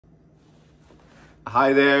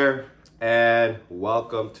Hi there, and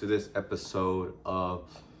welcome to this episode of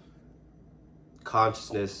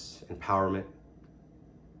Consciousness Empowerment.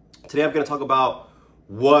 Today I'm going to talk about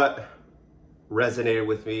what resonated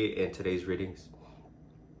with me in today's readings.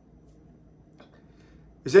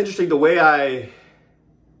 It's interesting the way I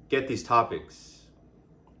get these topics.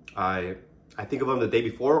 I think of them the day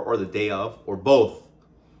before or the day of or both.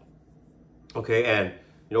 Okay, and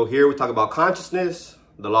here we talk about consciousness,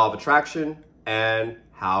 the law of attraction, and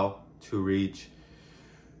how to reach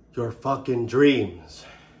your fucking dreams.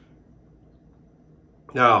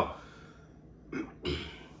 Now,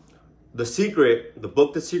 The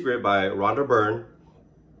book The Secret by Rhonda Byrne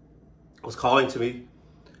was calling to me,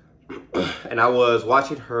 and I was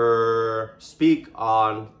watching her speak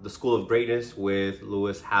on the School of Greatness with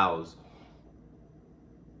Lewis Howes.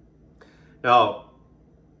 Now,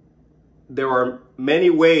 there are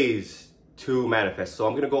many ways to manifest, so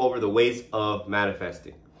I'm going to go over the ways of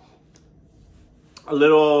manifesting. A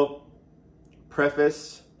little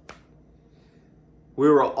preface: we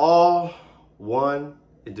were all one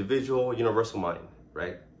individual universal mind,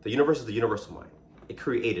 right? The universe is the universal mind. It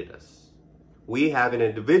created us. We have an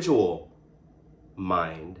individual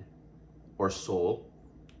mind or soul,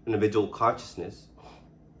 an individual consciousness.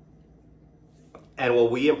 And what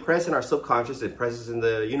we impress in our subconscious, it impresses in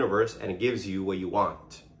the universe, and it gives you what you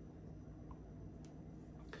want.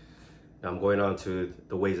 Now I'm going on to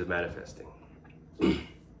the ways of manifesting.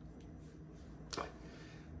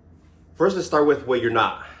 First, let's start with what you're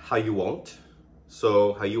not, how you won't.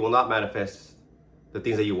 So how you will not manifest the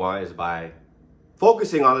things that you want is by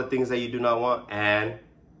focusing on the things that you do not want and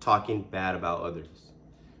talking bad about others.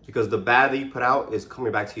 Because the bad that you put out is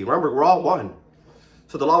coming back to you. Remember, we're all one.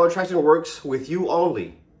 So the law of attraction works with you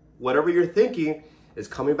only. Whatever you're thinking is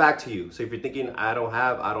coming back to you. So if you're thinking, I don't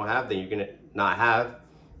have, then you're going to not have.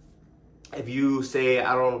 If you say,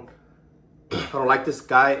 I don't like this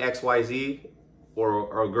guy, XYZ,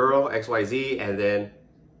 or a girl, XYZ, and then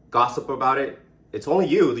gossip about it, it's only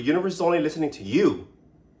you. The universe is only listening to you.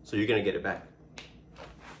 So you're going to get it back.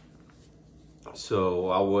 So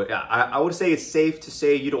I would say it's safe to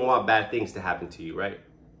say you don't want bad things to happen to you, right?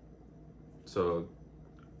 So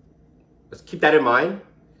let's keep that in mind.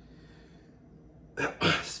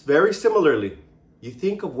 Very similarly, you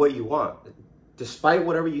think of what you want, despite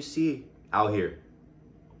whatever you see out here.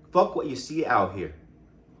 Fuck what you see out here.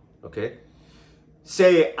 Okay?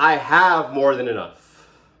 Say, I have more than enough.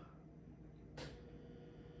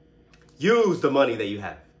 Use the money that you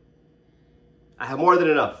have. I have more than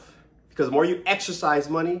enough. Because the more you exercise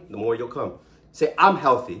money, the more you'll come. Say, I'm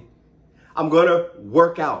healthy. I'm going to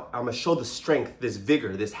work out. I'm going to show the strength, this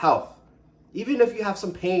vigor, this health. Even if you have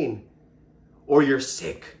some pain or you're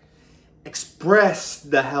sick, express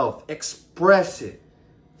the health. Express it.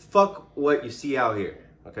 Fuck what you see out here,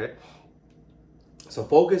 okay? So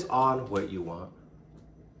focus on what you want.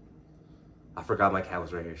 I forgot my cat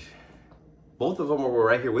was right here. Both of them were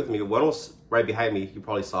right here with me. One was right behind me. You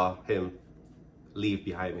probably saw him leave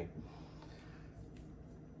behind me.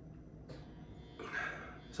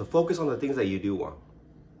 So focus on the things that you do want.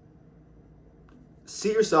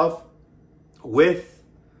 See yourself with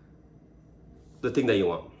the thing that you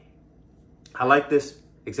want. I like this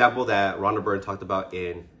example that Rhonda Byrne talked about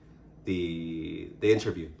in the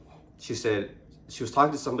interview. She said she was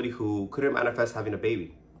talking to somebody who couldn't manifest having a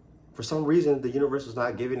baby. For some reason, the universe was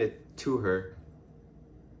not giving it to her.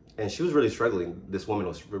 And she was really struggling. This woman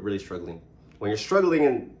was really struggling. When you're struggling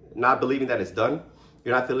and not believing that it's done,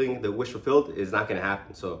 you're not feeling the wish fulfilled, it's not going to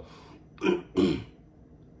happen. So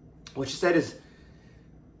what she said is,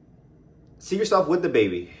 see yourself with the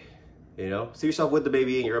baby. See yourself with the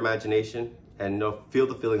baby in your imagination and feel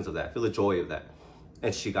the feelings of that. Feel the joy of that.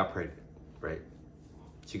 And she got pregnant, right?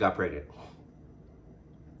 She got pregnant.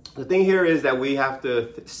 The thing here is that we have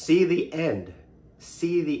to see the end.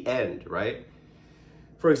 See the end, right?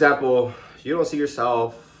 For example, you don't see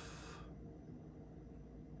yourself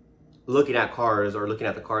looking at cars or looking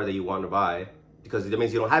at the car that you want to buy because that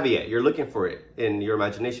means you don't have it yet. You're looking for it in your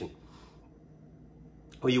imagination.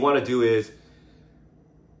 What you want to do is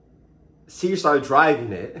see yourself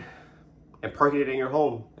driving it and parking it in your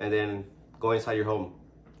home and then go inside your home,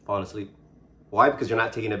 falling asleep. Why? Because you're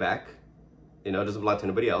not taking it back. It doesn't belong to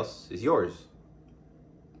anybody else. It's yours.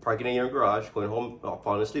 Parking in your garage, going home,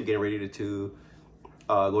 falling asleep, getting ready to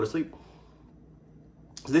go to sleep.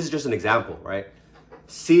 So this is just an example, right?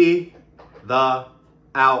 See the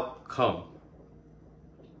outcome.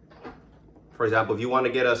 For example, if you want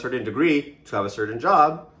to get a certain degree to have a certain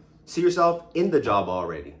job, see yourself in the job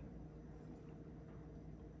already.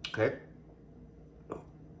 Okay?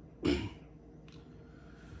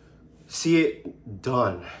 See it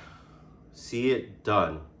done. See it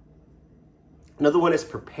done. Another one is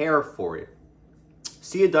prepare for it.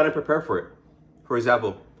 See it done and prepare for it. For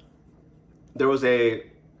example, there was a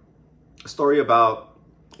story about,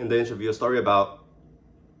 in the interview, a story about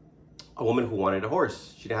a woman who wanted a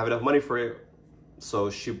horse. She didn't have enough money for it, so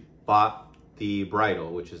she bought the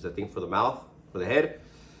bridle, which is the thing for the mouth, for the head.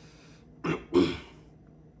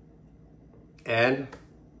 And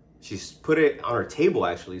she's put it on her table,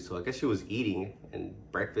 actually. So I guess she was eating and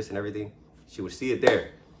breakfast and everything. She would see it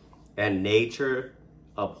there. And nature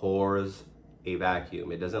abhors a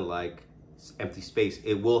vacuum. It doesn't like empty space.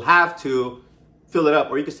 It will have to fill it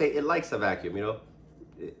up. Or you could say it likes a vacuum, you know.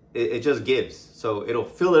 It just gives. So it'll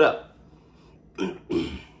fill it up.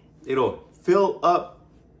 It'll fill up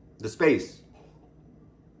the space.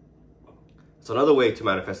 It's another way to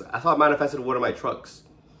manifest. I thought I manifested one of my trucks.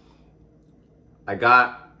 I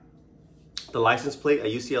got the license plate, a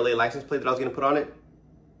UCLA license plate that I was going to put on it.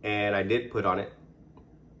 And I did put on it.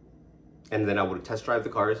 And then I would test drive the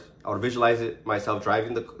cars. I would visualize it myself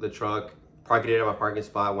driving the truck, parking it at my parking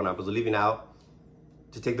spot. When I was leaving out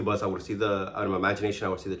to take the bus, I would see out of my imagination, I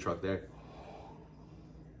would see the truck there.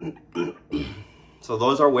 So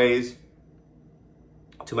those are ways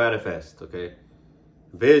to manifest, okay?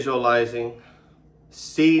 Visualizing,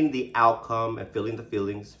 seeing the outcome and feeling the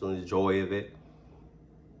feelings, feeling the joy of it.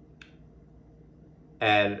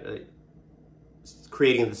 And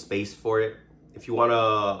creating the space for it. If you want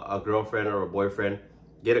a girlfriend or a boyfriend,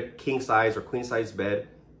 get a king size or queen size bed.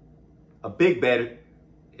 A big bed,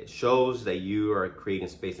 it shows that you are creating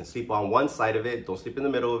space, and sleep on one side of it. Don't sleep in the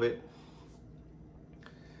middle of it.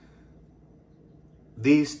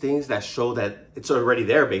 These things that show that it's already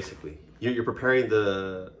there, basically. You're preparing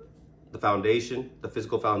the foundation, the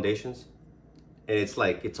physical foundations, and it's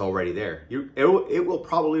like it's already there. It will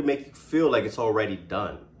probably make you feel like it's already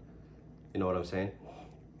done. You know what I'm saying?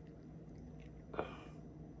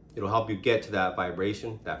 It'll help you get to that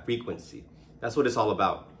vibration, that frequency. That's what it's all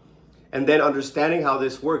about. And then understanding how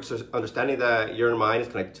this works, understanding that your mind is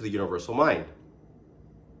connected to the universal mind.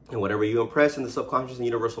 And whatever you impress in the subconscious and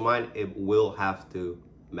universal mind, it will have to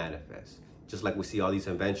manifest. Just like we see all these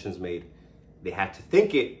inventions made. They had to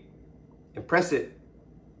think it, impress it,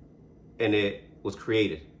 and it was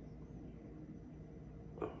created.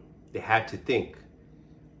 They had to think.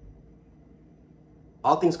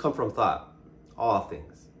 All things come from thought. All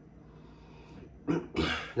things.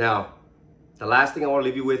 Now, the last thing I want to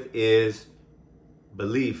leave you with is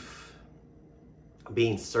belief.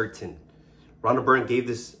 Being certain. Rhonda Byrne gave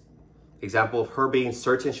this example of her being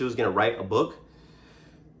certain she was going to write a book.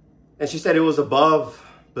 And she said it was above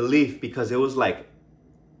belief because it was like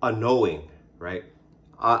a knowing, right?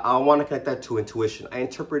 I want to connect that to intuition. I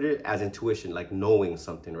interpret it as intuition, like knowing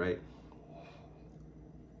something, right?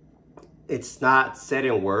 It's not said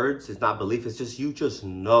in words. It's not belief. It's just, you just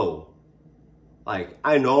know. Like,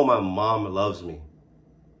 I know my mom loves me.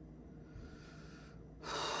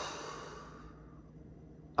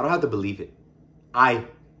 I don't have to believe it. I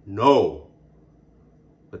know.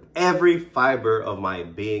 With every fiber of my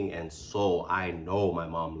being and soul, I know my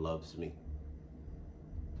mom loves me.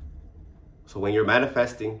 So when you're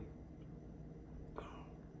manifesting,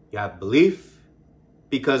 you have belief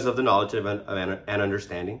because of the knowledge and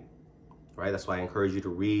understanding, right? That's why I encourage you to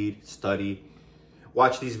read, study,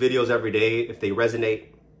 watch these videos every day if they resonate.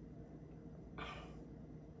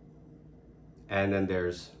 And then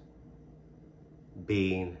there's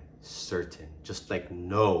being certain, just like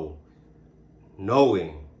knowing,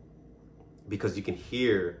 because you can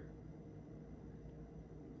hear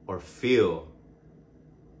or feel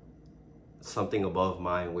something above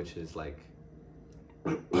mind, which is like,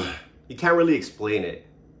 you can't really explain it.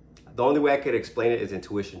 The only way I could explain it is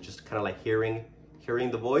intuition, just kind of like hearing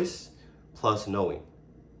the voice plus knowing.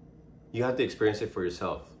 You have to experience it for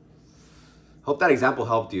yourself. Hope that example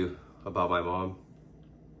helped you about my mom.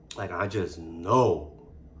 Like, I just know.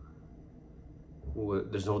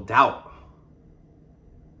 There's no doubt.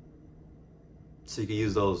 So you can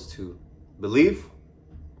use those to believe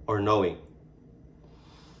or knowing.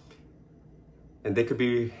 And they could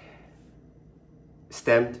be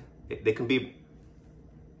stemmed. They can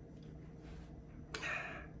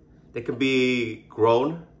be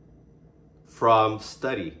grown from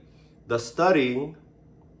study. The studying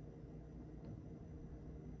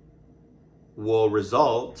will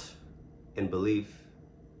result in belief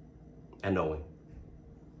and knowing.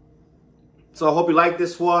 So I hope you like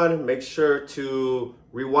this one. Make sure to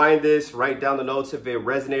rewind this, write down the notes if it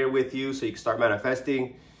resonated with you so you can start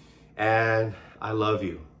manifesting. And I love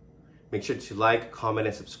you. Make sure to like, comment,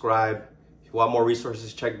 and subscribe. If you want more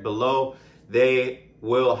resources, check below. They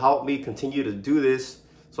will help me continue to do this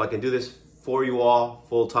so I can do this for you all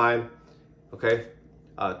full time. Okay?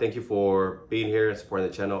 Thank you for being here and supporting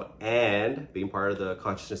the channel and being part of the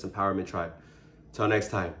Consciousness Empowerment Tribe. Till next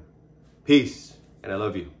time, peace, and I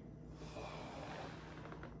love you.